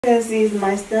This is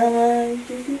my stomach.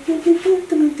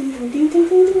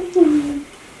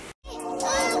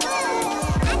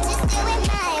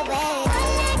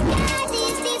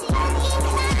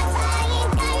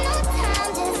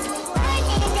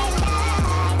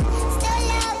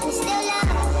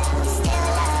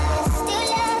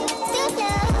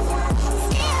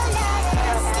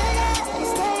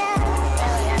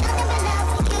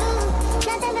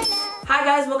 Hi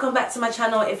guys, welcome back to my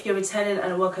channel if you're returning,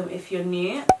 and welcome if you're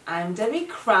new. I'm Debbie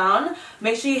Crown.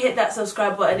 Make sure you hit that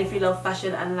subscribe button if you love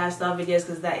fashion and lifestyle videos,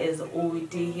 because that is all we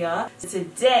do here.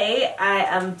 Today I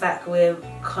am back with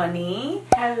Connie.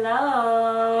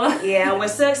 Hello. Yeah, we're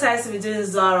so excited to be doing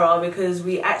Zara because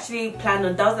we actually planned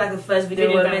on, that was like the first video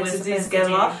we were meant to do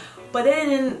together, but they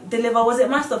didn't deliver. Was it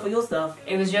my stuff or your stuff?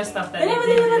 It was your stuff that they never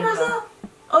delivered my stuff.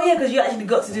 Oh yeah, because you actually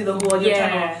got to do the haul on your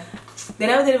channel. They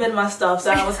never delivered my stuff,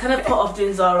 so I was kind of put off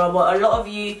doing Zara, but a lot of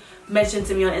you mentioned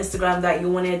to me on Instagram that you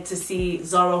wanted to see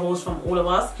Zara hauls from all of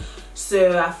us.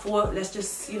 So I thought, let's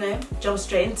just, you know, jump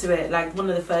straight into it. Like one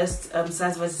of the first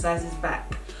size versus sizes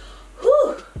back.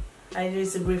 Whew! I need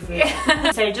to briefly.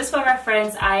 So just for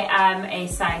reference, I am a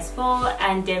size 4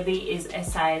 and Debbie is a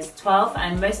size 12,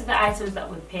 and most of the items that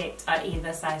we picked are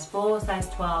either size 4, size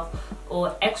 12,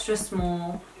 or extra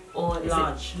small, or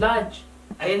large. Large.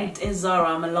 Okay. In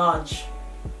Zara, I'm a large.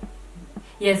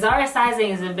 Yeah, Zara sizing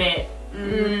is a bit...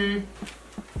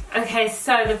 Okay,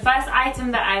 so the first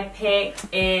item that I picked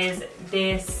is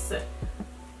this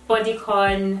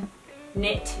bodycon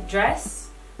knit dress.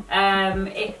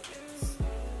 It's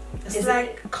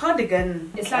like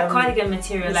cardigan. It's like cardigan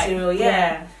material.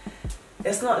 Yeah.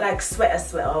 It's not like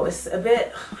sweater. It's a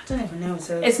bit, I don't even know what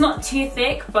it is. It's not too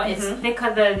thick, but it's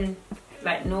thicker than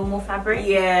like normal fabric.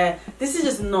 Yeah, this is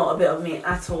just not a bit of me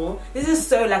at all. This is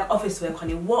so like office wear,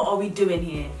 Connie. What are we doing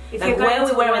here? Like, why are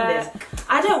we wearing this?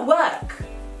 I don't work.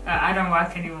 I don't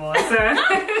work anymore,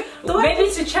 so maybe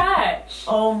to church.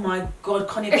 Oh my god,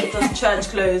 Connie picked us church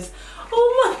clothes.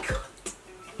 Oh my god.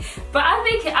 But I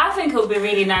think it'll be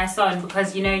really nice on,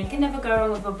 because you know you can never go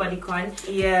wrong with a bodycon.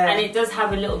 Yeah. And it does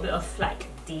have a little bit of like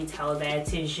detail there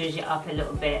to zhuzh it up a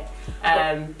little bit.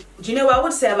 Do you know what I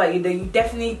would say about you though? You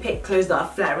definitely pick clothes that are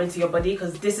flattering to your body,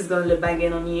 because this is going to look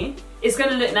banging on you. It's going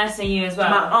to look nice on you as well.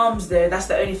 My arms though, that's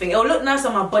the only thing. It'll look nice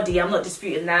on my body, I'm not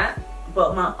disputing that.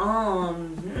 But my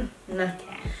arms, nah.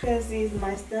 Okay. This is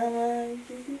my stomach.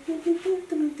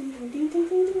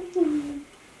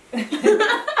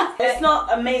 It's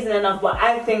not amazing enough, but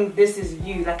I think this is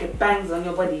you. Like it bangs on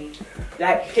your body.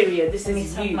 Like period. This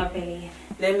is you. My belly.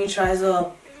 Let me try as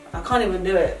well. I can't even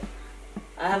do it.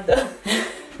 I have the...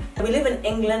 We live in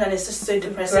England and it's just so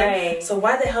depressing. Gray. So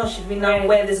why the hell should we not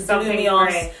wear this gloomy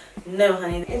ass? No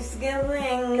honey. It's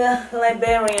giving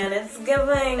Liberian. It's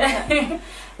giving...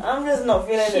 I'm just not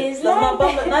feeling it. Does my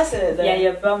bum look nice in it though? Yeah,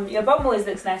 your bum always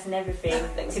looks nice in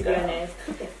everything, to be honest.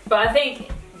 But I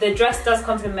think the dress does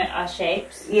complement our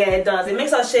shapes. Yeah, it does. It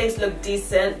makes our shapes look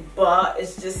decent, but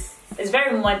it's just... It's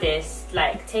very modest.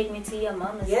 Like, take me to your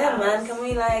mama's house. Yeah, man. Can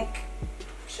we like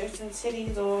show some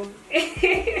titties or...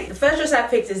 The first dress I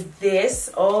picked is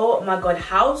this. Oh my god,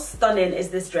 how stunning is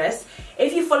this dress?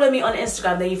 If you follow me on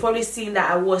Instagram, then you've probably seen that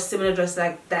I wore a similar dress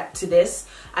like that to this,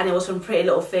 and it was from Pretty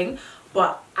Little Thing.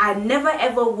 But I never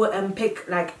ever would pick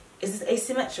like... Is this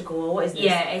asymmetrical or what is this?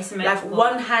 Yeah, asymmetrical. Like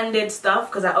one-handed stuff,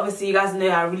 because obviously you guys know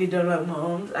I really don't like my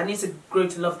arms. I need to grow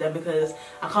to love them, because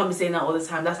I can't be saying that all the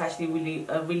time. That's actually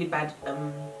a really bad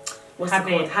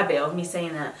habit of me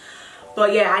saying that.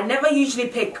 But yeah, I never usually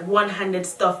pick one-handed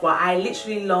stuff, but I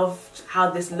literally loved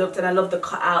how this looked, and I love the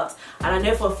cutout, and I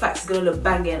know for a fact it's gonna look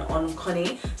banging on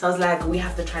Connie. So I was like, we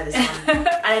have to try this one.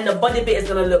 And then the body bit is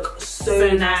gonna look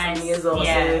so nice on me as well.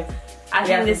 Yeah. So I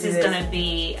think this is going to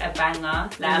be a banger.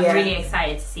 Like, I'm really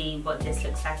excited to see what this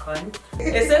looks like on.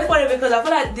 It's so funny because I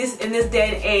feel like in this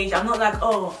day and age, I'm not like,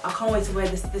 oh, I can't wait to wear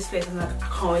this place. I'm like, I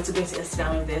can't wait to go to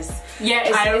Instagram with this. Yeah,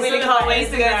 I really can't wait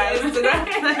to go to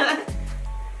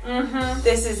Instagram.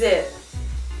 This is it.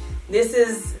 This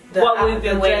is what we've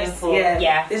been waiting for.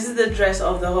 Yeah. This is the dress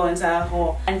of the whole entire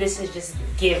haul. And this is just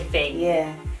giving.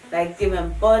 Yeah. Like giving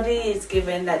body, it's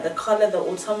giving like the colour, the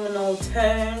autumnal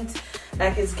toned.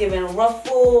 Like it's giving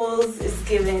ruffles, it's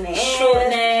giving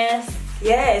shortness.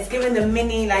 Yeah, it's giving the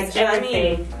mini, like, do you know what I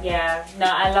mean? Yeah, no,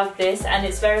 I love this, and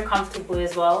it's very comfortable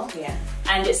as well. Yeah.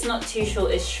 And it's not too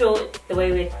short, it's short the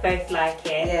way we both like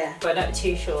it. Yeah. But not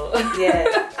too short.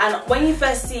 Yeah. And when you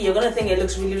first see, you're gonna think it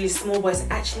looks really, really small, but it's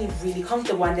actually really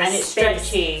comfortable, and it's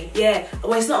stretchy. Yeah.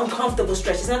 Well, it's not uncomfortable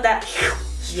stretch. It's not that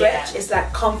stretch. It's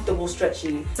like comfortable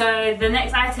stretchy. So the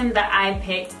next item that I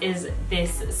picked is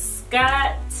this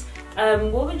skirt.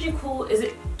 what would you call, is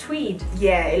it tweed?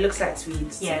 Yeah, it looks like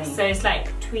tweed. Yeah, so it's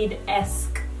like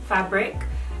tweed-esque fabric.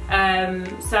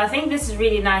 So I think this is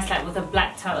really nice, like with a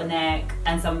black turtleneck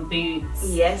and some boots.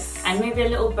 Yes. And maybe a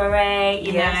little beret,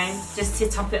 you know, just to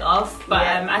top it off. But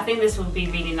I think this would be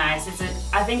really nice.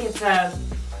 I think it's a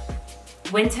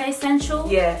winter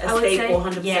essential. Yeah, a staple,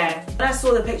 100%. Yeah. When I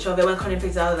saw the picture of it, when Connie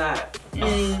picked it, I was like,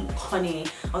 oh, Connie.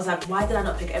 I was like, why did I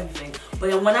not pick everything?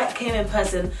 But then when I came in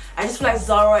person, I just feel like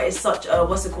Zara is such a,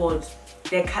 what's it called?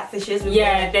 They're catfishes.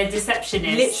 They're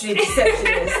deceptionists. Literally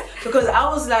deceptionists. Because I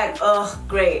was like, oh,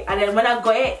 great. And then when I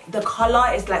got it, the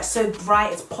colour is like so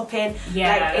bright, it's popping.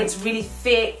 Yeah. Like, it's really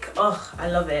thick. Oh, I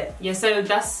love it. Yeah, so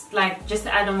that's like, just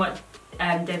to add on what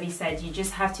Debbie said, you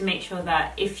just have to make sure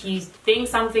that if you think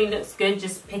something looks good,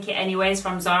 just pick it anyways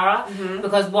from Zara.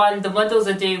 Because one, the models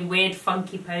are doing weird,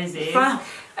 funky poses.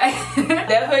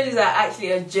 Their poses are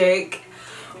actually a joke.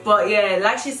 But yeah,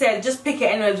 like she said, just pick it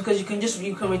anyway because you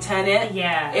can return it.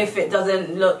 Yeah. If it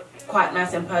doesn't look quite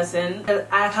nice in person.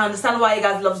 I can understand why you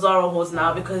guys love Zara hauls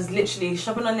now, because literally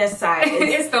shopping on their site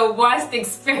it's the worst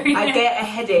experience. I get a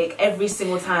headache every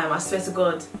single time, I swear to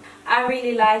God. I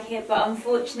really like it, but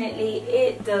unfortunately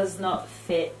it does not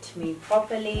fit me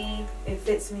properly. It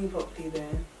fits me properly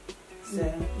though.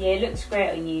 So yeah, it looks great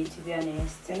on you, to be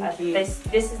honest. Thank you. This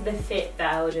is the fit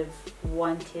that I would have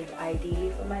wanted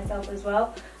ideally for myself as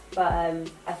well. But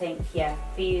I think, yeah,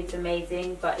 for you it's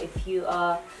amazing. But if you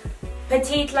are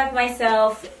petite like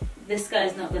myself, this skirt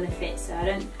is not going to fit. So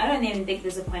I don't even think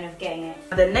there's a point of getting it.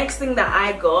 The next thing that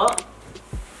I got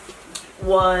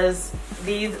was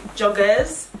these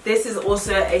joggers. This is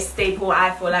also a staple,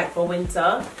 I feel like, for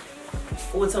winter.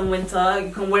 Autumn, winter.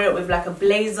 You can wear it with like a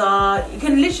blazer. You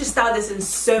can literally style this in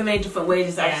so many different ways.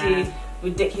 It's actually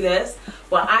ridiculous.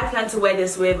 But I plan to wear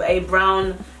this with a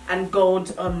brown and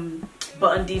gold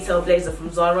button detail blazer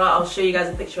from Zara. I'll show you guys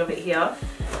a picture of it here.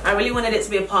 I really wanted it to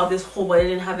be a part of this haul, but I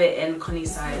didn't have it in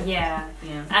Connie's side. Yeah.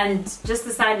 And just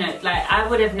a side note, like I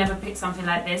would have never picked something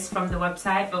like this from the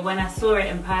website, but when I saw it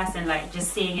in person, like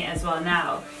just seeing it as well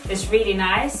now, it's really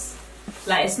nice.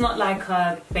 Like it's not like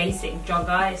a basic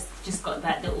jogger, it's just got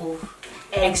that little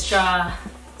extra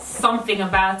something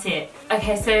about it.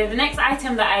 Okay, so the next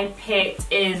item that I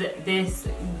picked is this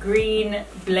green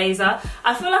blazer.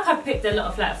 I feel like I picked a lot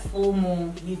of like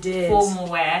formal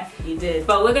wear. You did.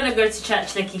 But we're gonna go to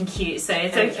church looking cute, so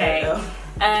it's okay.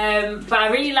 But I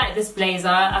really like this blazer.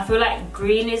 I feel like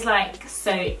green is like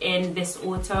so in this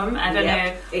autumn. I don't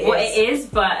know what it is,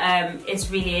 but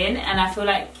it's really in, and I feel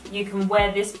like you can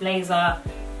wear this blazer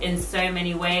in so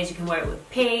many ways. You can wear it with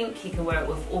pink, you can wear it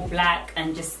with all black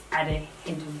and just add a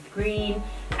hint of green,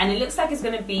 and it looks like it's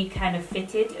going to be kind of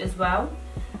fitted as well.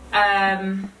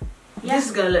 This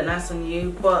is going to look nice on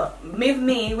you, but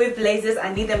with blazers,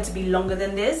 I need them to be longer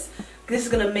than this. This is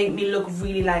going to make me look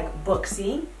really like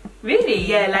boxy. Really?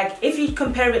 Yeah, like if you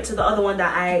compare it to the other one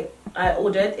that I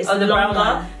ordered, it's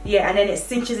longer. Yeah, and then it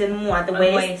cinches in more at the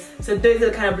waist. So those are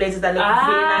the kind of blazers that look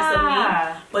really nice on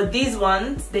me. But these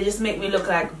ones, they just make me look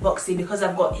like boxy because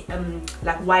I've got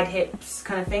like wide hips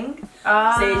kind of thing.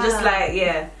 So it's just like,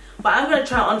 yeah. But I'm gonna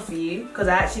try it on for you because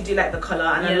I actually do like the color,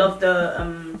 and I love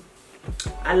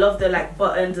the like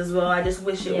buttons as well. I just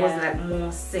wish it was like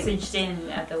more cinched in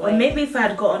at the waist. Or maybe if I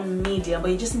had gotten medium,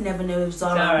 but you just never know with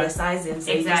Zara and their sizing.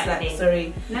 So you just like,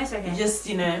 sorry. No, it's okay. You just,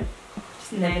 you know,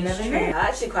 never know. I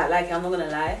actually quite like it, I'm not gonna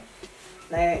lie.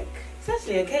 Like, it's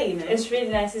actually okay, you know. It's really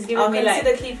nice. It's giving me I'll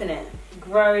consider keeping it.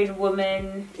 Grown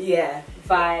woman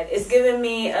vibe. It's giving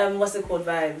me what's it called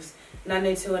vibes?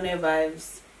 90210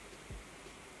 vibes.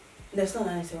 No, it's not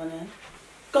 90210.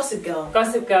 Gossip Girl.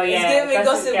 Gossip Girl, yeah. It's giving me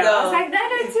Gossip Girl. I was like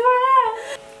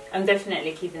 90210. I'm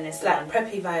definitely keeping this like one.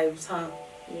 Preppy vibes, huh?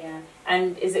 Yeah.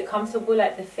 And is it comfortable,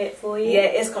 like the fit for you? Yeah,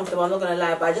 it's comfortable, I'm not gonna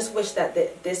lie, but I just wish that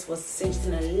this was cinched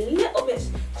in a little bit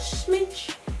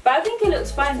smidge. But I think it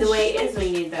looks fine the way it is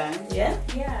on you though. Yeah?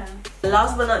 Yeah.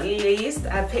 Last but not least,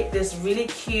 I picked this really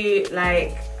cute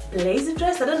like blazer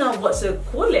dress. I don't know what to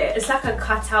call it. It's like a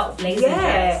cutout blazer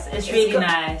dress. It's really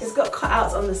nice. It's got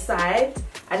cutouts on the side,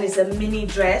 and it's a mini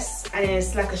dress, and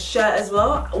it's like a shirt as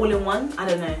well, all in one. I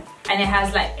don't know. And it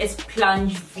has like its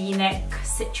plunge V-neck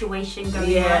situation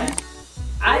going on.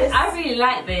 I really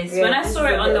like this. When I saw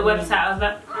it on the website, I was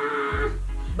like,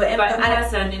 but in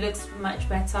person, it looks much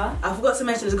better. I forgot to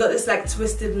mention, it's got this like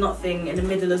twisted knot thing in the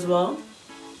middle as well.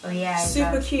 Oh yeah.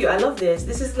 Super cute. I love this.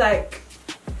 This is like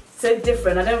so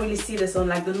different. I don't really see this on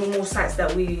like the normal sites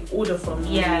that we order from.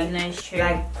 Yeah, no, it's true.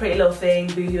 Like Pretty Little Thing,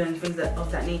 Boohoo, and things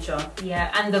of that nature.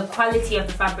 Yeah, and the quality of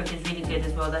the fabric is really good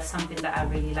as well. That's something that I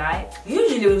really like.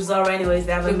 Usually with Zara anyways,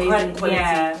 they have amazing quality.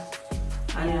 Yeah.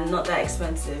 and not that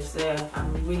expensive. So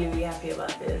I'm really happy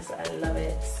about this. I love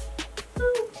it.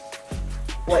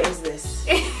 What is this?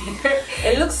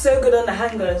 It looks so good on the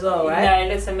hanger as well, right? No,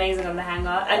 it looks amazing on the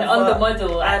hanger and on the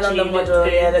model. And on the model,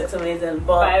 yeah, it looks amazing.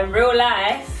 But in real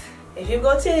life, if you've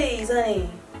got titties, honey,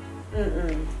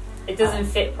 it doesn't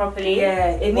fit properly.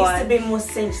 Yeah, it needs to be more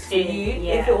cinched for you.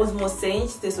 Yeah. If it was more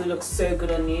cinched, this would look so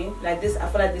good on you. Like this, I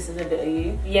feel like this is a bit of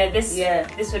you. Yeah,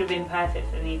 this would have been perfect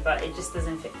for me, but it just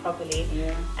doesn't fit properly.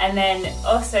 Yeah. And then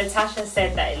also Tasha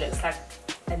said that it looks like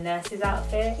a nurse's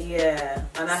outfit. Yeah,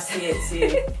 and I see it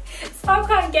too. So I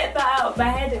can't get that out of my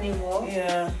head anymore.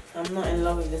 Yeah, I'm not in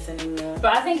love with this anymore.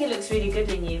 But I think it looks really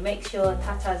good on you. Make sure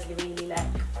Tata's really like.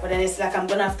 But then it's like I'm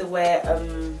gonna have to wear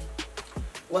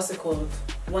what's it called?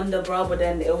 Wonder bra, but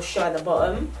then it'll show at the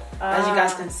bottom, as you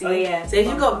guys can see. Oh, yeah. So if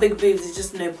you've got big boobs, there's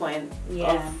just no point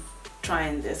Yeah. of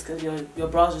trying this because your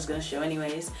bra's just gonna show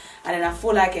anyways. And then I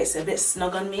feel like it's a bit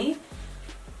snug on me,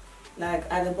 like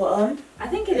at the bottom. I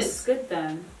think it looks good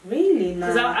though. Really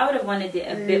nice. Because I would have wanted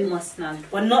it a bit more snug.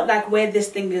 But not like where this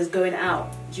thing is going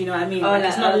out. Do you know what I mean? Oh, Like,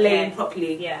 it's not okay. laying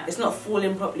properly. Yeah. It's not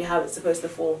falling properly how it's supposed to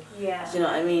fall. Yeah. Do you know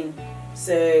what I mean?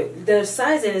 So the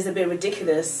sizing is a bit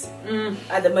ridiculous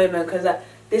at the moment because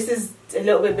this is a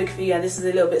little bit big for you and this is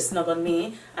a little bit snug on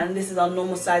me, and this is our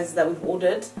normal sizes that we've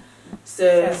ordered.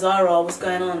 So Zara, what's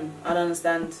going on? I don't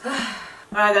understand.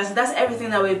 Alright guys, so that's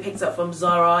everything that we picked up from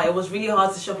Zara. It was really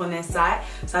hard to shop on their site,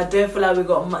 so I don't feel like we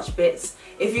got much bits.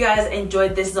 If you guys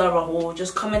enjoyed this Zara haul,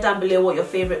 just comment down below what your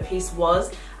favourite piece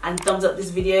was and thumbs up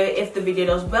this video. If the video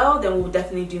does well, then we'll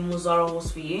definitely do more Zara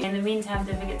hauls for you. In the meantime,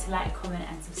 don't forget to like, comment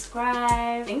and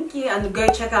subscribe. Thank you, and go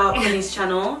check out Connie's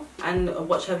channel and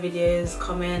watch her videos,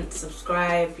 comment,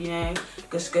 subscribe, you know,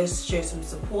 just go show some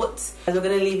support. As we're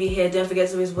going to leave you here, don't forget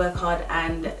to always work hard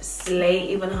and slay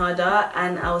even harder,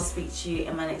 and I will speak to you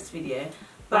in my next video.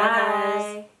 Bye.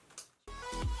 Bye.